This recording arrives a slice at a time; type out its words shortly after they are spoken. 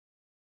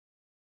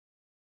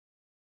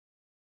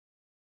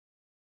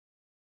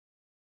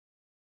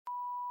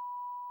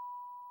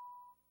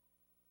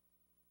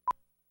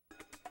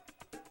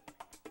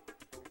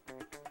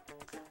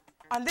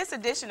On this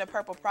edition of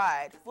Purple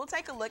Pride, we'll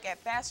take a look at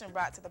fashion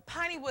brought to the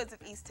Piney Woods of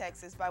East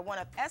Texas by one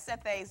of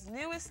SFA's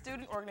newest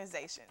student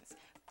organizations,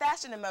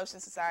 Fashion and Motion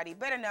Society,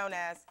 better known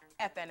as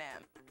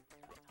FNM.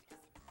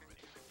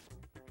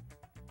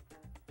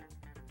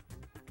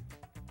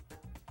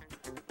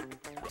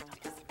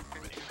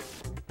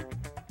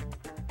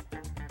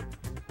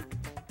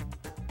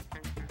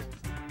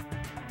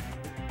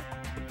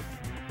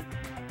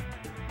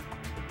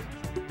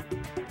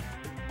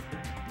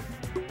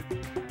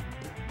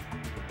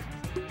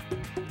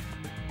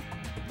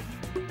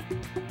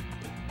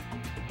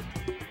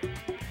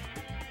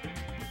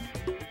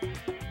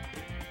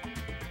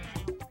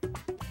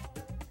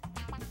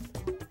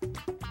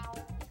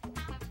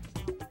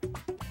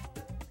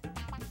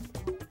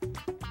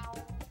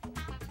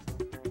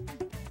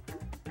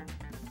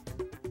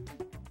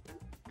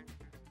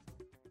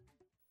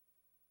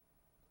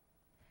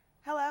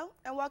 Hello,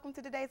 and welcome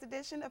to today's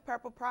edition of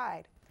Purple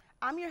Pride.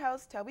 I'm your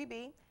host, Toby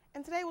B.,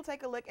 and today we'll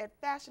take a look at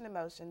Fashion and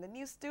Motion, the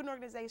new student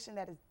organization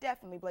that is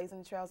definitely blazing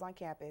the trails on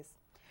campus.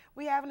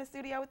 We have in the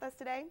studio with us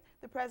today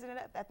the president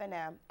of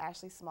FNM,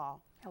 Ashley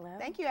Small. Hello.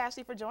 Thank you,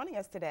 Ashley, for joining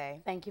us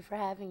today. Thank you for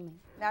having me.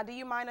 Now, do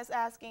you mind us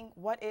asking,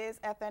 what is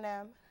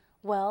FNM?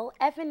 Well,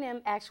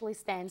 FNM actually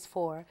stands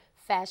for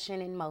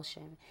Fashion in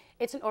Motion.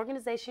 It's an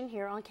organization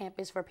here on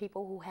campus for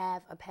people who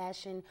have a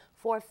passion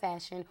for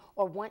fashion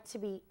or want to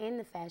be in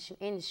the fashion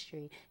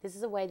industry. This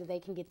is a way that they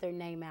can get their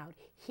name out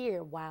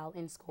here while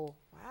in school.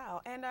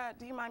 Wow, and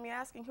do you mind me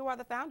asking, who are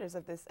the founders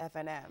of this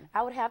FNM?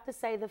 I would have to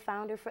say the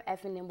founder for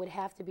FNM would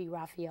have to be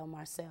Raphael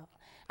Marcel.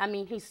 I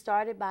mean, he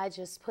started by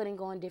just putting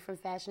on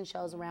different fashion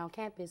shows around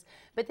campus,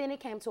 but then it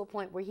came to a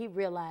point where he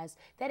realized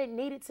that it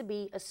needed to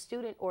be a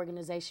student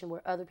organization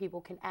where other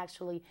people can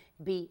actually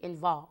be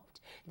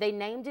involved. They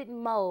named it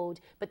Mode,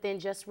 but then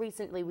just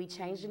recently we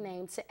changed the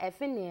name to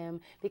FNM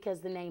because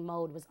the name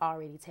Mode was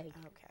already taken.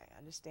 Okay,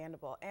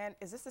 understandable. And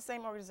is this the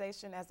same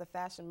organization as the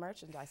Fashion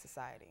Merchandise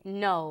Society?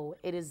 No,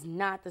 it is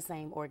not the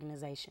same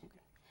organization.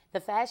 The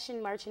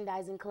Fashion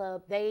Merchandising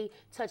Club, they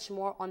touch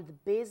more on the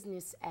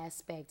business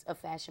aspect of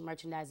fashion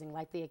merchandising,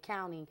 like the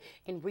accounting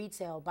and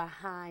retail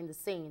behind the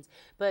scenes.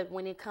 But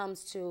when it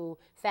comes to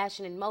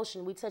Fashion in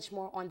Motion, we touch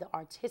more on the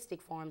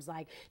artistic forms,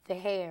 like the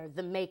hair,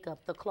 the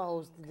makeup, the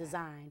clothes, the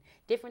design,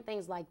 different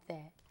things like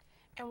that.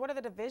 And what are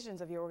the divisions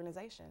of your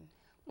organization?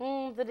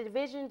 The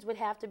divisions would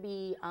have to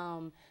be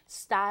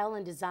style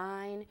and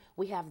design.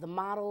 We have the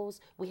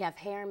models, we have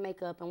hair and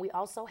makeup, and we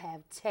also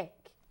have tech.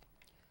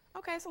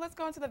 Okay, so let's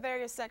go into the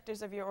various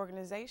sectors of your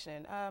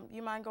organization.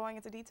 You mind going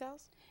into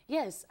details?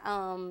 Yes,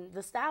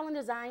 the style and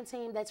design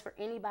team, that's for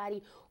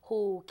anybody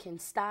who can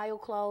style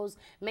clothes.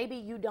 Maybe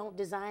you don't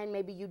design,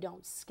 maybe you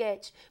don't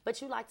sketch, but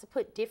you like to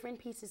put different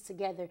pieces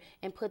together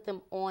and put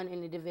them on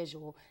an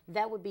individual.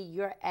 That would be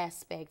your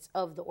aspect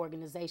of the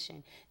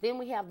organization. Then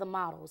we have the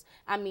models.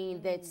 I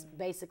mean, that's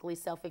basically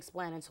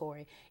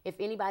self-explanatory. If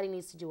anybody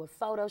needs to do a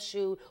photo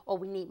shoot or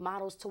we need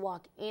models to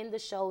walk in the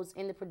shows,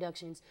 in the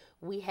productions,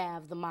 we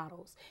have the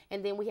models.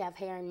 And then we have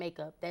hair and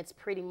makeup. That's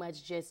pretty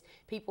much just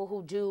people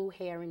who do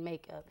hair and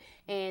makeup.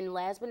 And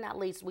last but not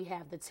least, we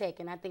have the tech,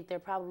 and I think they're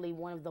probably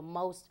one of the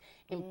most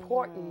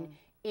important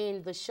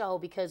in the show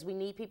because we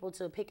need people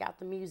to pick out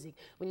the music.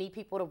 We need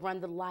people to run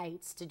the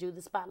lights, to do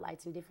the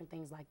spotlights and different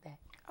things like that.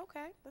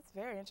 Okay, that's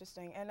very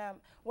interesting. And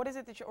what is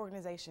it that your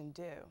organization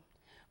do?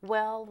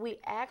 Well, we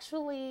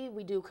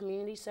do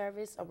community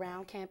service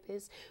around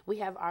campus. We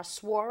have our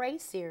soiree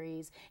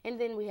series, and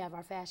then we have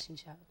our fashion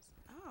shows.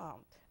 Oh,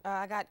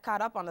 I got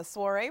caught up on the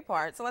soiree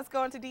part, so let's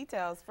go into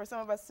details. For some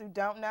of us who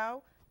don't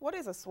know, what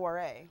is a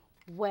soiree?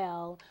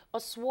 Well, a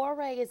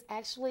soiree is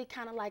actually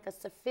kind of like a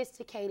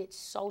sophisticated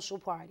social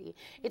party.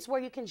 It's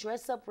where you can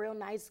dress up real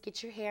nice,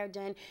 get your hair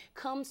done,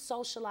 come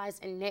socialize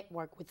and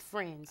network with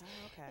friends.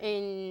 Oh, okay.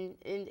 And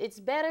it's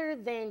better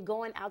than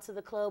going out to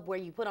the club where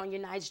you put on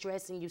your nice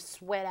dress and you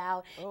sweat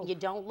out, and you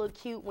don't look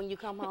cute when you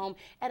come home.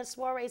 At a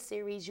soiree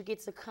series, you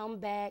get to come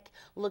back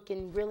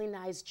looking really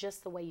nice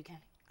just the way you came.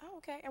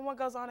 Okay, and what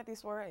goes on at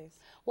these soirees?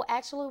 Well,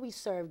 actually, we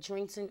serve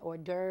drinks and hors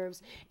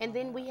d'oeuvres, and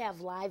then we have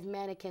live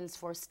mannequins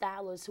for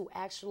stylists who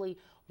actually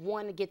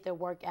want to get their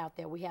work out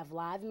there. We have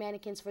live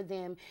mannequins for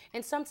them,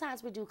 and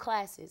sometimes we do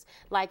classes.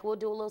 Like we'll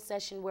do a little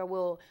session where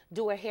we'll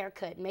do a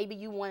haircut. Maybe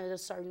you wanted a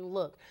certain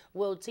look.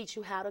 We'll teach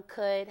you how to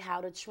cut,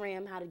 how to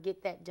trim, how to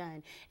get that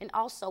done. And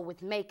also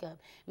with makeup.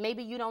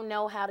 Maybe you don't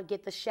know how to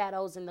get the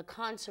shadows and the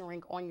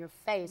contouring on your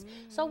face,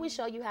 so we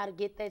show you how to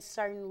get that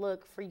certain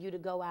look for you to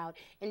go out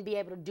and be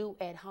able to do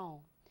at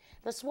home.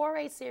 The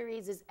soiree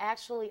series is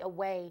actually a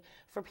way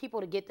for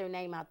people to get their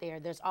name out there.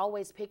 There's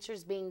always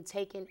pictures being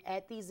taken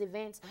at these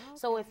events. Okay.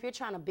 So if you're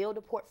trying to build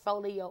a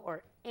portfolio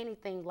or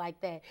anything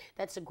like that,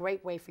 that's a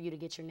great way for you to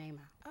get your name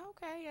out.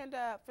 Okay, and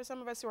for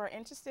some of us who are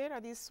interested, are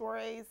these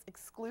soirees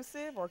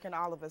exclusive or can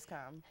all of us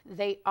come?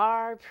 They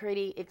are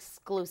pretty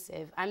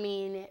exclusive. I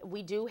mean,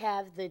 we do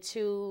have the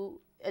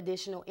two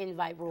additional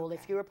invite rule.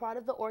 If you're a part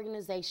of the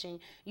organization,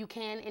 you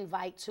can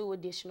invite 2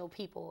 additional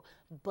people.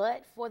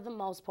 But for the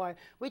most part,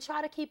 we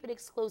try to keep it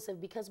exclusive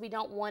because we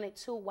don't want it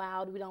too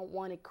wild. We don't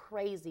want it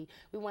crazy.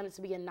 We want it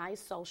to be a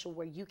nice social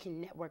where you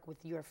can network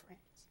with your friends.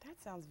 That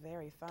sounds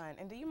very fun.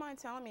 And do you mind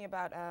telling me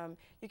about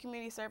your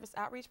community service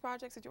outreach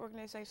projects that your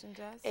organization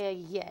does?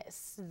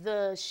 Yes.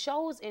 The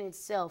shows in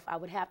itself, I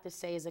would have to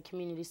say, is a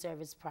community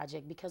service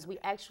project because we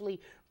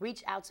actually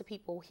reach out to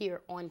people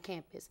here on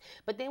campus.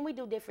 But then we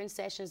do different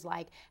sessions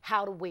like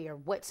how to wear,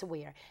 what to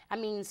wear. I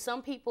mean,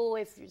 some people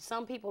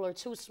are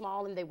too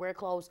small and they wear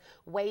clothes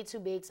way too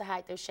big to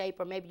hide their shape,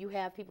 or maybe you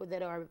have people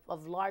that are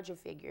of larger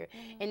figure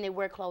and they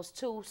wear clothes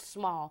too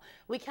small.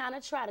 We kind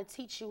of try to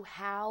teach you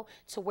how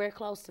to wear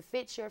clothes to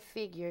fit your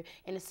figure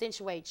and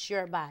accentuate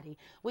your body.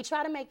 We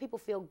try to make people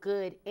feel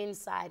good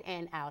inside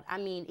and out. I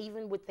mean,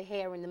 even with the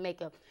hair and the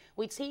makeup,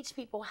 we teach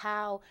people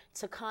how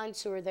to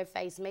contour their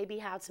face, maybe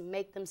how to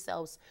make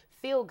themselves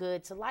feel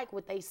good, to like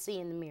what they see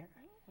in the mirror.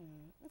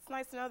 It's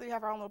nice to know that you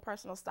have our own little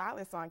personal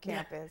stylist on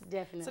campus.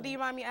 Definitely. So do you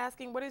mind me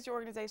asking, what is your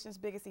organization's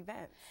biggest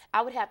event?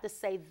 I would have to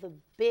say the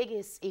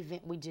biggest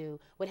event we do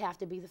would have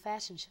to be the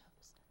fashion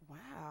shows.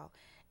 Wow.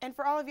 And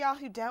for all of y'all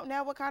who don't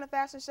know what kind of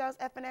fashion shows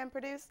F&M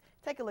produce,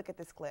 take a look at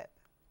this clip.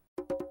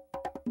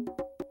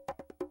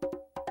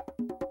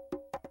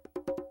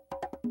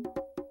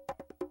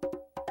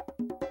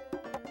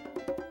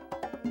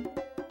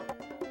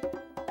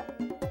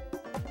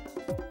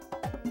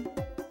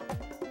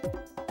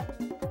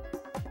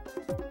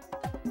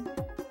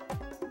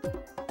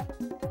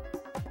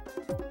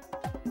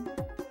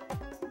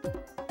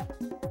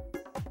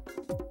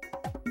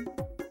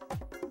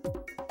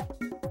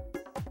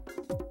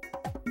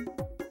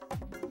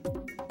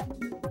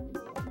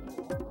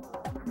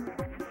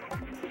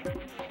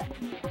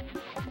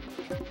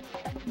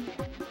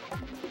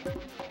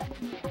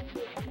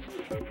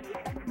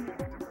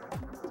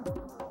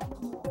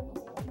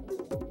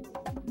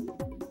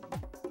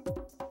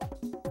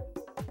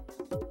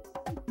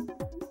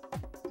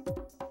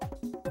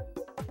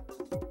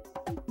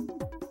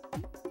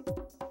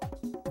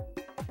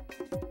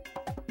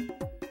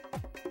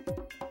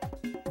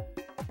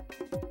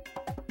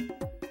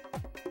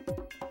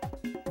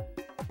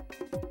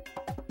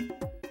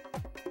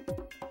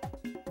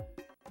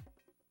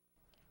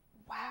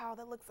 Wow,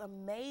 that looks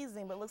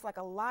amazing, but looks like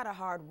a lot of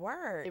hard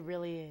work. It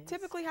really is.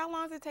 Typically, how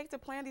long does it take to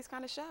plan these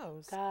kind of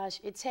shows? Gosh,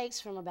 it takes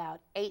from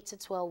about 8 to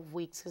 12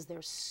 weeks because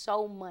there's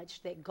so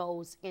much that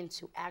goes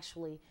into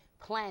actually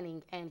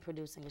planning and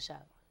producing a show.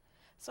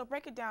 So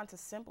break it down to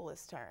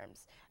simplest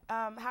terms.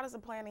 How does the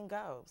planning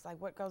go?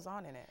 Like, what goes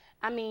on in it?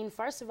 I mean,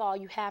 first of all,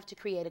 you have to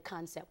create a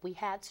concept. We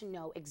had to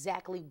know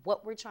exactly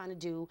what we're trying to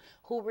do,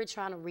 who we're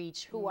trying to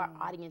reach, who our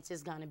audience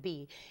is going to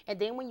be. And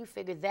then when you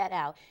figure that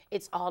out,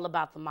 it's all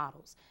about the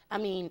models. I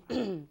mean,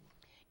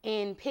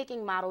 in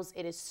picking models,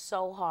 it is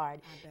so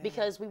hard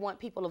because we want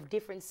people of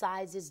different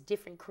sizes,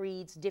 different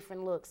creeds,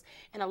 different looks.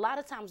 And a lot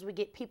of times we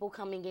get people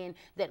coming in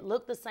that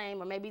look the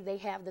same, or maybe they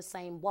have the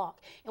same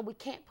walk, and we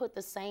can't put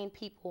the same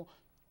people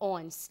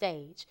on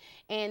stage.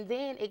 And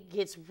then it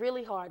gets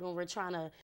really hard when we're trying to